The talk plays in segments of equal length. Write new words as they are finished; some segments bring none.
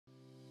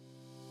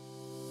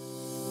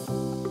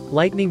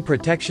Lightning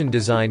protection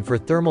design for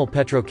thermal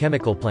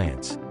petrochemical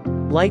plants.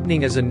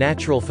 Lightning is a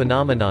natural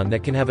phenomenon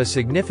that can have a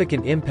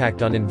significant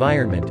impact on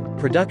environment,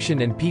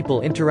 production and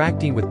people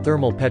interacting with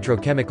thermal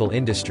petrochemical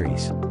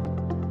industries.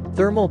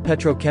 Thermal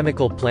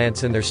petrochemical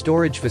plants and their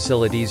storage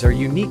facilities are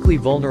uniquely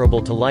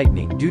vulnerable to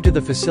lightning due to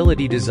the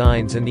facility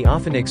designs and the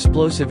often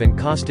explosive and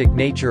caustic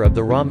nature of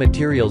the raw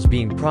materials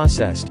being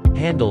processed,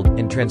 handled,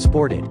 and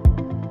transported.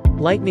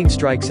 Lightning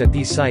strikes at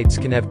these sites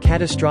can have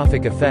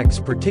catastrophic effects,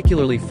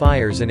 particularly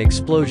fires and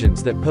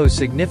explosions that pose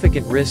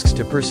significant risks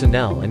to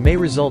personnel and may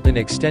result in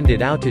extended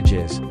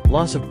outages,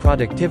 loss of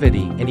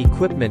productivity, and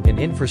equipment and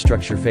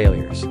infrastructure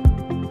failures.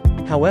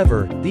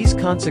 However, these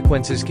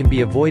consequences can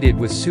be avoided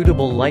with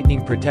suitable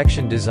lightning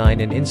protection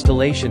design and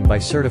installation by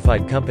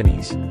certified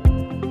companies.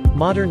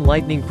 Modern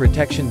lightning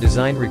protection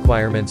design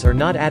requirements are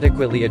not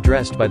adequately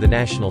addressed by the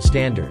national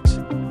standards.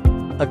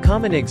 A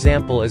common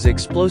example is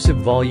explosive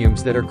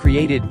volumes that are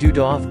created due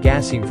to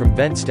off-gassing from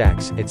vent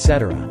stacks,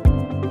 etc.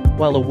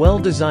 While a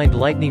well-designed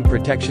lightning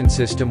protection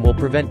system will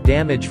prevent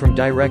damage from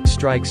direct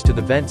strikes to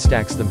the vent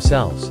stacks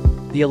themselves,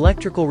 the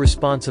electrical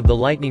response of the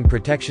lightning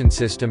protection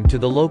system to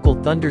the local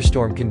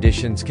thunderstorm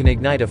conditions can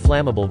ignite a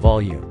flammable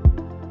volume.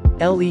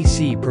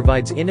 LEC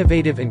provides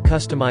innovative and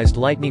customized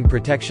lightning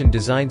protection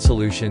design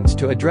solutions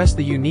to address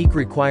the unique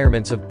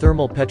requirements of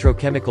thermal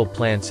petrochemical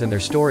plants and their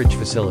storage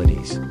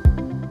facilities.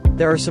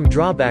 There are some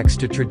drawbacks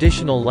to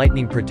traditional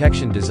lightning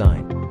protection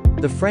design.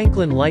 The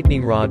Franklin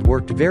lightning rod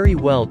worked very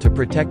well to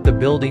protect the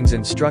buildings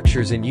and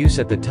structures in use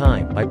at the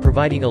time by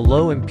providing a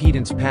low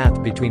impedance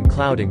path between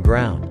cloud and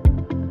ground.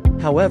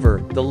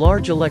 However, the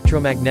large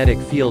electromagnetic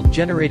field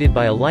generated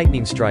by a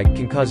lightning strike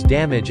can cause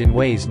damage in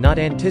ways not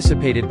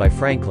anticipated by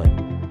Franklin.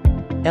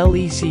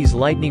 LEC's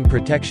lightning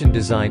protection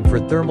design for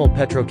thermal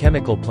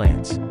petrochemical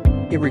plants.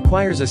 It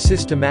requires a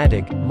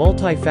systematic,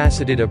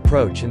 multifaceted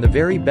approach and the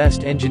very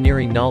best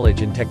engineering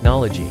knowledge and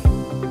technology.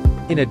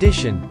 In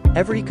addition,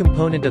 every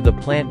component of the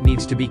plant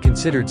needs to be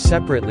considered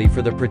separately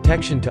for the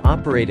protection to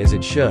operate as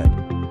it should.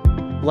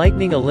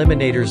 Lightning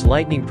Eliminator's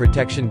lightning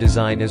protection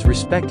design is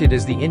respected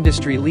as the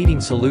industry-leading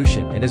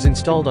solution and is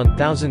installed on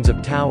thousands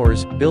of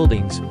towers,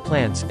 buildings,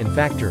 plants, and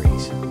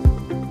factories.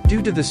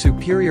 Due to the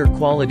superior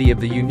quality of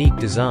the unique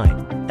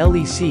design,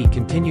 LEC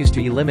continues to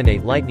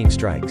eliminate lightning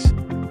strikes.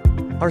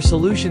 Our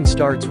solution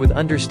starts with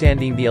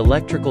understanding the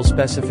electrical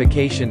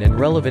specification and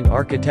relevant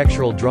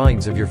architectural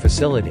drawings of your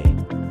facility.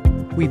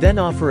 We then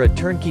offer a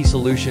turnkey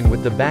solution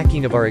with the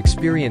backing of our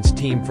experienced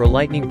team for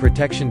lightning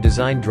protection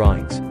design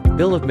drawings,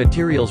 bill of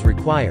materials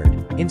required,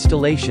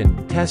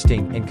 installation,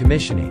 testing, and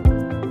commissioning.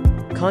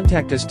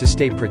 Contact us to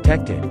stay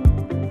protected.